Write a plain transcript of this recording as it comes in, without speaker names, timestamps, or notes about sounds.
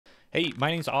Hey,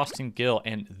 my name's Austin Gill,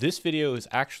 and this video is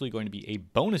actually going to be a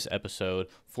bonus episode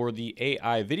for the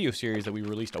AI video series that we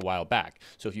released a while back.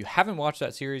 So if you haven't watched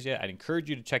that series yet, I'd encourage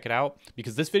you to check it out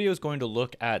because this video is going to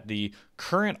look at the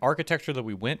current architecture that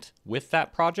we went with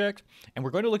that project, and we're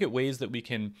going to look at ways that we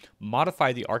can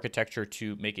modify the architecture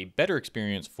to make a better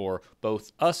experience for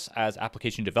both us as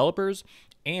application developers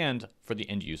and for the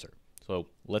end user. So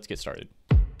let's get started.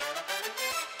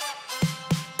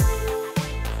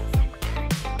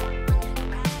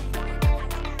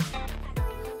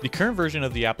 The current version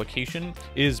of the application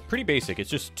is pretty basic.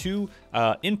 It's just two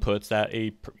inputs that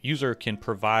a user can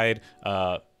provide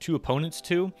two opponents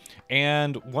to,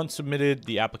 and once submitted,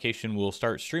 the application will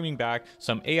start streaming back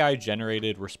some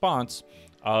AI-generated response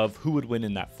of who would win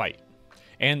in that fight.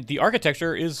 And the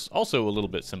architecture is also a little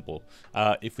bit simple.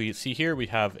 If we see here, we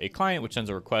have a client which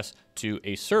sends a request to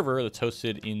a server that's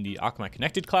hosted in the Akamai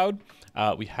connected cloud.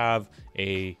 We have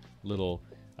a little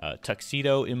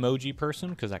tuxedo emoji person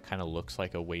because that kind of looks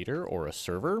like a waiter or a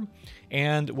server.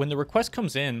 And when the request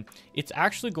comes in, it's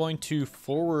actually going to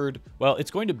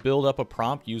it's going to build up a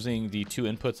prompt using the two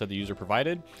inputs that the user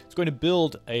provided. It's going to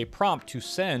build a prompt to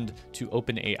send to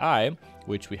OpenAI,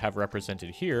 which we have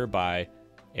represented here by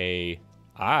a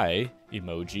eye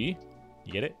emoji.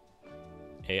 You get it?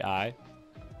 AI.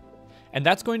 And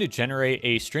that's going to generate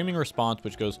a streaming response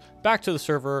which goes back to the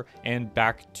server and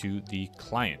back to the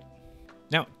client.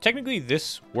 Now, technically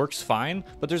this works fine,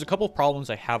 but there's a couple of problems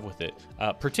I have with it,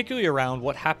 particularly around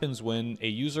what happens when a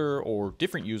user or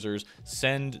different users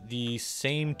send the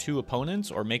same two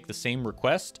opponents or make the same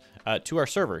request to our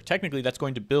server. Technically, that's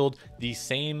going to build the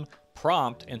same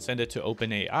prompt and send it to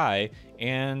OpenAI,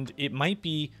 and it might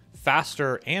be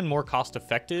faster and more cost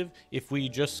effective if we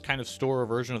just kind of store a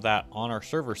version of that on our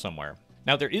server somewhere.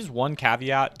 Now, there is one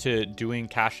caveat to doing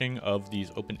caching of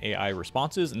these OpenAI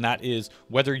responses, and that is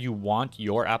whether you want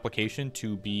your application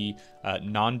to be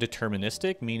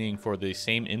non-deterministic, meaning for the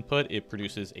same input, it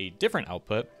produces a different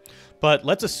output. But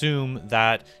let's assume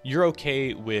that you're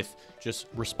okay with just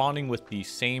responding with the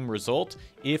same result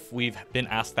if we've been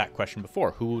asked that question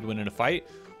before. Who would win in a fight?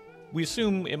 We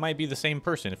assume it might be the same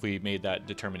person if we made that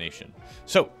determination.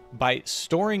 So by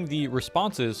storing the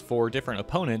responses for different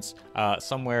opponents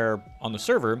somewhere on the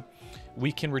server,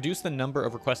 we can reduce the number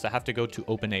of requests that have to go to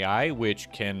OpenAI,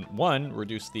 which can, one,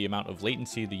 reduce the amount of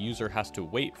latency the user has to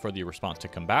wait for the response to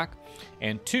come back,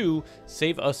 and two,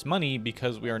 save us money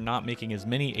because we are not making as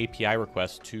many API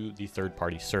requests to the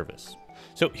third-party service.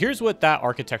 So here's what that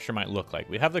architecture might look like.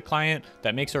 We have the client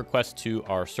that makes a request to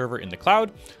our server in the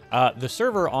cloud. The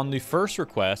server on the first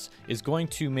request is going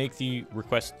to make the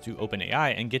request to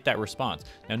OpenAI and get that response.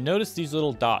 Now notice these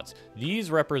little dots.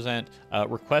 These represent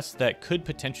requests that could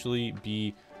potentially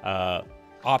be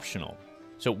optional.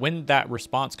 So when that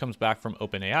response comes back from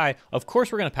OpenAI, of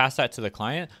course, we're going to pass that to the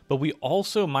client, but we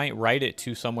also might write it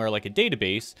to somewhere like a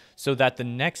database so that the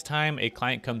next time a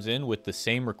client comes in with the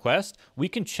same request, we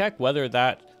can check whether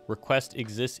that request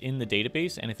exists in the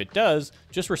database. And if it does,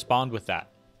 just respond with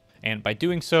that. And by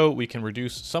doing so, we can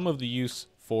reduce some of the use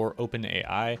for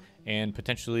OpenAI and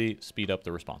potentially speed up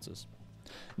the responses.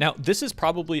 Now, this is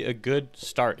probably a good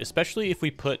start, especially if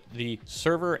we put the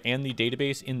server and the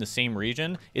database in the same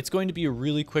region. It's going to be a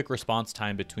really quick response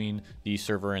time between the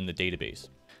server and the database.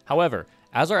 However,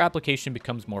 as our application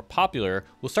becomes more popular,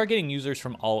 we'll start getting users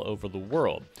from all over the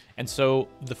world. And so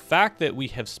the fact that we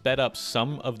have sped up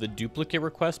some of the duplicate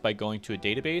requests by going to a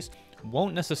database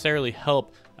won't necessarily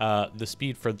help the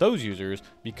speed for those users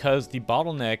because the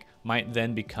bottleneck might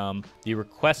then become the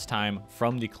request time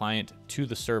from the client to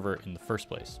the server in the first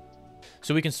place.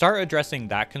 So we can start addressing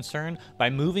that concern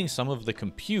by moving some of the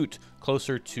compute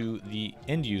closer to the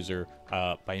end user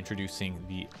by introducing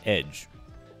the edge.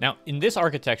 Now, in this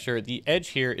architecture, the edge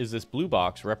here is this blue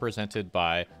box represented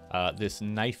by this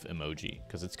knife emoji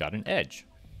because it's got an edge.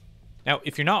 Now,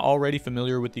 if you're not already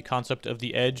familiar with the concept of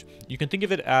the edge, you can think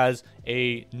of it as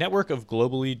a network of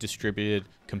globally distributed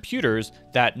computers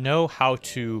that know how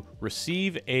to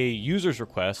receive a user's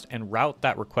request and route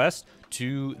that request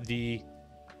to the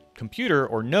computer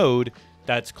or node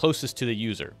that's closest to the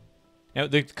user. Now,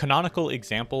 the canonical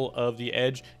example of the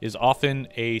edge is often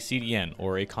a CDN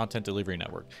or a content delivery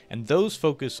network, and those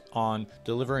focus on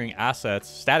delivering assets,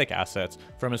 static assets,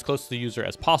 from as close to the user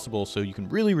as possible so you can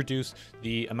really reduce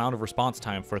the amount of response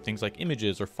time for things like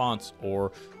images or fonts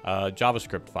or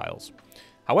JavaScript files.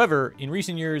 However, in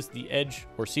recent years, the edge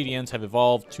or CDNs have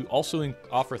evolved to also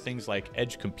offer things like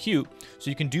edge compute, so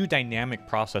you can do dynamic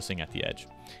processing at the edge.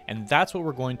 And that's what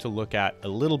we're going to look at a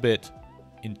little bit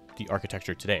in the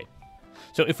architecture today.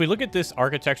 So if we look at this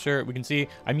architecture, we can see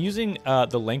I'm using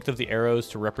the length of the arrows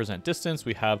to represent distance.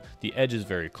 We have the edge is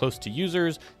very close to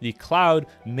users. The cloud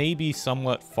may be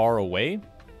somewhat far away.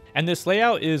 And this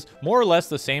layout is more or less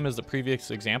the same as the previous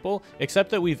example, except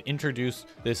that we've introduced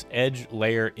this edge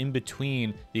layer in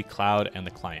between the cloud and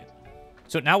the client.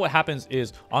 So now what happens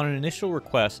is on an initial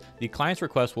request, the client's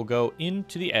request will go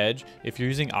into the edge. If you're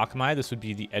using Akamai, this would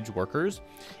be the edge workers.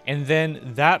 And then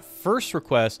that first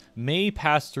request may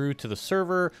pass through to the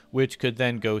server, which could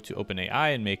then go to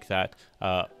OpenAI and make that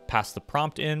pass the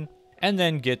prompt in, and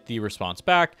then get the response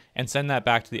back and send that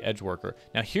back to the edge worker.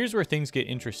 Now here's where things get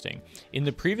interesting. In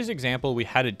the previous example, we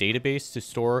had a database to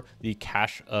store the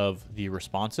cache of the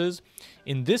responses.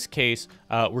 In this case,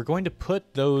 we're going to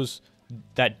put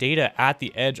that data at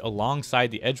the edge alongside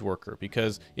the edge worker,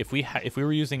 because if we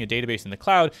were using a database in the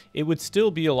cloud, it would still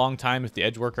be a long time if the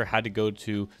edge worker had to go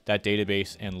to that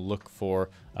database and look for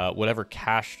whatever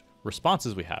cached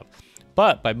responses we have.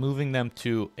 But by moving them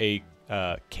to a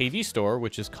KV store,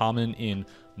 which is common in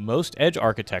most edge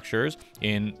architectures,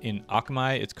 in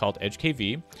Akamai it's called edge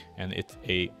KV, and it's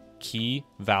a key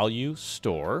value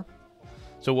store.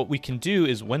 So what we can do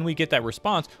is when we get that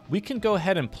response, we can go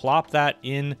ahead and plop that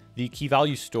in the key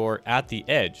value store at the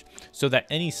edge so that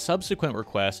any subsequent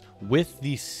requests with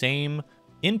the same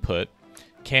input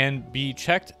can be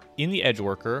checked in the edge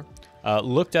worker,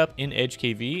 looked up in edge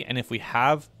KV. And if we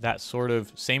have that sort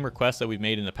of same request that we've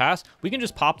made in the past, we can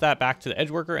just pop that back to the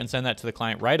edge worker and send that to the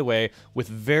client right away with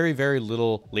very, very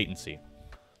little latency.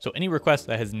 So any request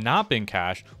that has not been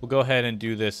cached, we'll go ahead and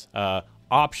do this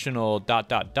optional ...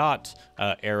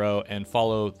 arrow and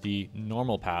follow the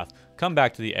normal path, come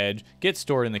back to the edge, get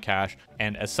stored in the cache,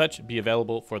 and as such be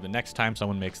available for the next time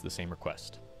someone makes the same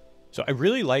request. So I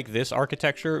really like this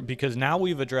architecture because now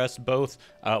we've addressed both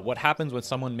what happens when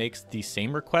someone makes the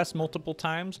same request multiple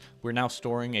times. We're now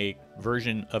storing a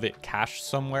version of it cached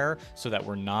somewhere so that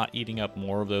we're not eating up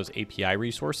more of those API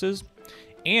resources.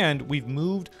 And we've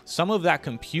moved some of that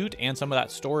compute and some of that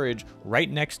storage right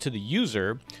next to the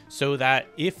user so that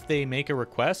if they make a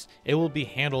request, it will be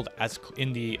handled as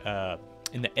in the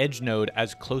edge node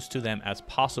as close to them as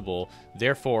possible,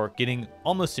 therefore getting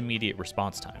almost immediate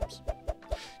response times.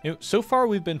 So far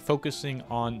we've been focusing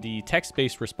on the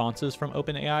text-based responses from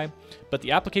OpenAI, but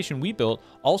the application we built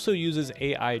also uses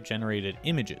AI-generated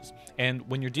images. And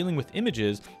when you're dealing with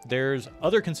images, there's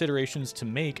other considerations to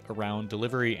make around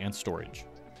delivery and storage.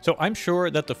 So I'm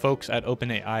sure that the folks at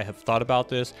OpenAI have thought about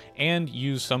this and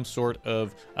used some sort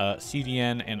of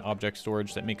CDN and object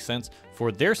storage that makes sense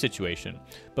for their situation.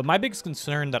 But my biggest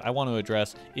concern that I want to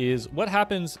address is what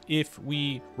happens if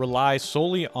we rely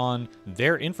solely on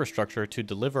their infrastructure to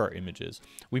deliver our images.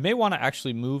 We may want to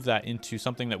actually move that into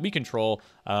something that we control,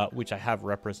 which I have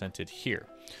represented here.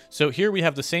 So here we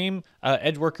have the same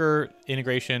edge worker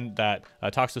integration that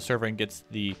talks to the server and gets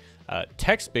the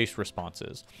text-based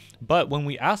responses. But when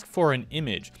we ask for an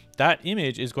image, that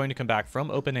image is going to come back from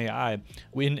OpenAI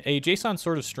in a JSON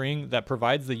sort of string that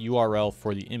provides the URL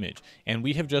for the image. And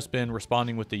we have just been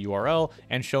responding with the URL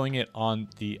and showing it on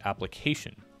the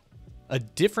application. A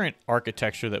different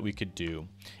architecture that we could do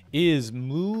is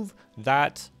move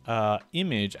that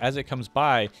image as it comes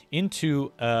by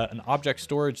into an object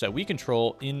storage that we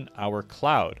control in our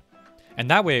cloud. And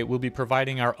that way we'll be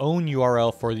providing our own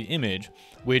URL for the image,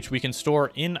 which we can store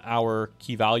in our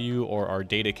key value or our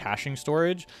data caching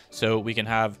storage. So we can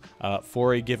have,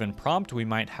 for a given prompt, we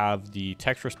might have the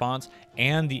text response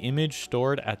and the image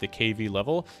stored at the KV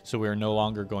level. So we're no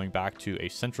longer going back to a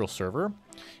central server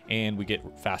and we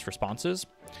get fast responses.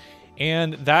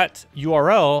 And that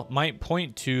URL might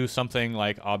point to something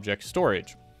like object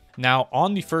storage. Now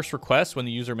on the first request, when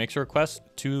the user makes a request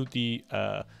to the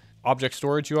object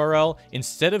storage URL,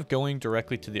 instead of going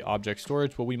directly to the object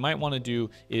storage, what we might want to do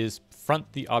is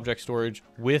front the object storage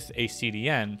with a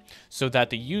CDN so that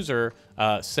the user,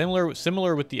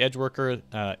 similar with the edge worker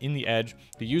in the edge,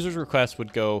 the user's request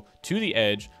would go to the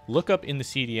edge, look up in the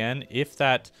CDN if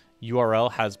that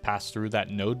URL has passed through that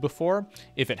node before.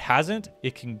 If it hasn't,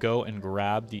 it can go and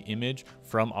grab the image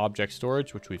from object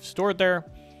storage, which we've stored there.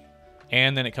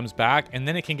 And then it comes back and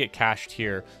then it can get cached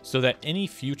here so that any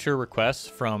future requests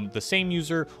from the same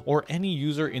user or any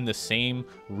user in the same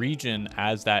region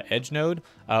as that edge node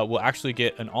will actually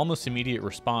get an almost immediate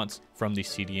response from the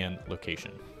CDN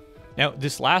location. Now,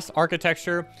 this last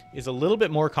architecture is a little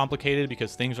bit more complicated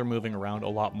because things are moving around a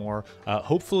lot more.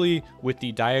 Hopefully, with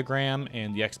the diagram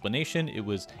and the explanation, it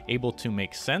was able to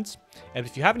make sense. And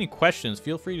if you have any questions,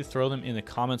 feel free to throw them in the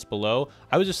comments below.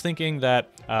 I was just thinking that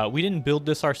we didn't build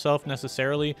this ourselves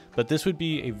necessarily, but this would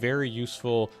be a very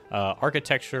useful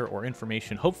architecture or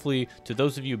information, hopefully, to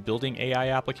those of you building AI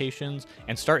applications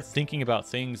and start thinking about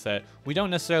things that we don't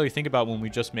necessarily think about when we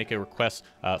just make a request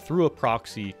through a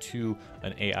proxy to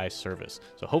an AI service.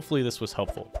 So hopefully this was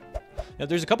helpful. Now,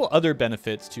 there's a couple other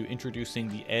benefits to introducing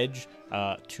the edge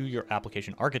to your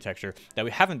application architecture that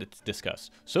we haven't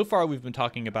discussed. So far, we've been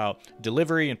talking about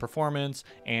delivery and performance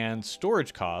and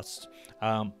storage costs,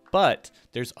 but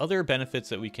there's other benefits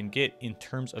that we can get in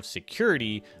terms of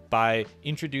security by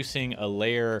introducing a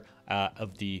layer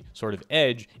of the sort of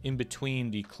edge in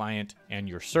between the client and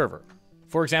your server.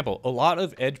 For example, a lot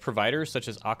of edge providers such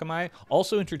as Akamai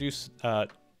also introduce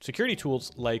security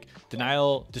tools like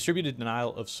distributed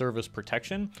denial of service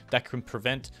protection that can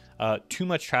prevent too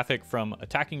much traffic from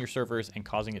attacking your servers and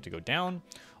causing it to go down.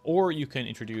 Or you can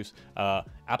introduce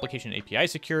application API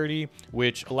security,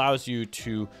 which allows you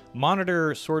to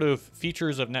monitor sort of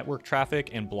features of network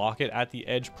traffic and block it at the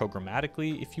edge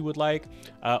programmatically if you would like.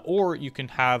 Or you can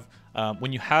have,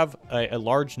 when you have a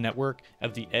large network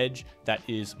of the edge that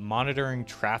is monitoring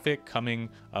traffic coming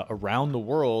around the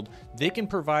world, they can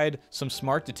provide some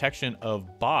smart detection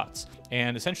of bots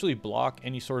and essentially block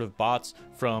any sort of bots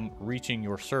from reaching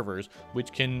your servers,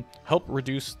 which can help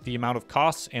reduce the amount of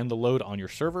costs and the load on your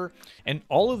server. And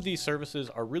all of these services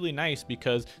are really nice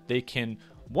because they can,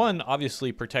 one,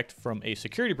 obviously protect from a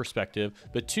security perspective,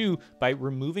 but two, by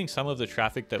removing some of the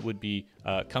traffic that would be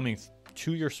coming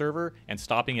to your server and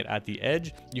stopping it at the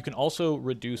edge, you can also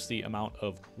reduce the amount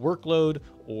of workload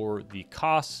or the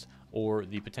costs or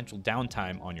the potential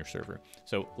downtime on your server.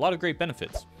 So a lot of great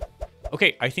benefits.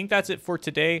 Okay, I think that's it for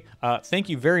today. Thank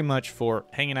you very much for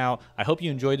hanging out. I hope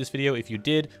you enjoyed this video. If you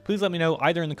did, please let me know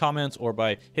either in the comments or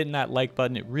by hitting that like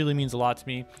button. It really means a lot to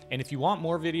me. And if you want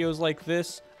more videos like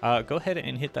this, go ahead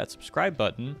and hit that subscribe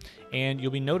button and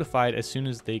you'll be notified as soon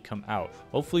as they come out.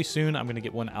 Hopefully soon, I'm gonna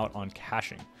get one out on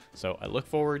caching. So I look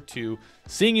forward to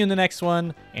seeing you in the next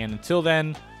one. And until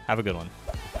then, have a good one.